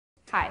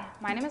Hi,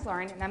 my name is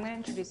Lauren and I'm going to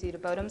introduce you to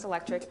BODUM's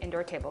electric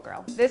indoor table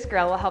grill. This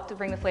grill will help to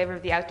bring the flavor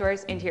of the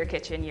outdoors into your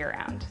kitchen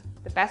year-round.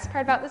 The best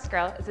part about this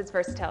grill is its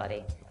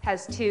versatility. It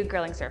has two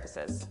grilling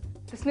surfaces.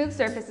 The smooth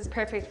surface is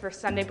perfect for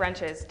Sunday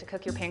brunches to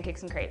cook your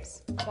pancakes and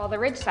crepes, while the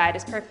ridge side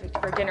is perfect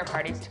for dinner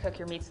parties to cook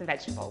your meats and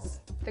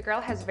vegetables. The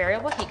grill has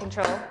variable heat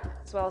control,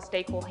 as well as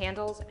stay-cool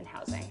handles and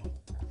housing.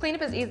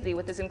 Cleanup is easy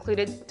with this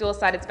included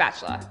dual-sided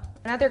spatula.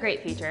 Another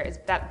great feature is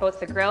that both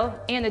the grill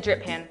and the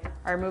drip pan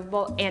are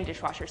removable and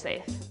dishwasher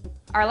safe.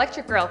 Our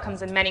electric grill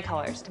comes in many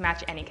colors to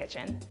match any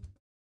kitchen.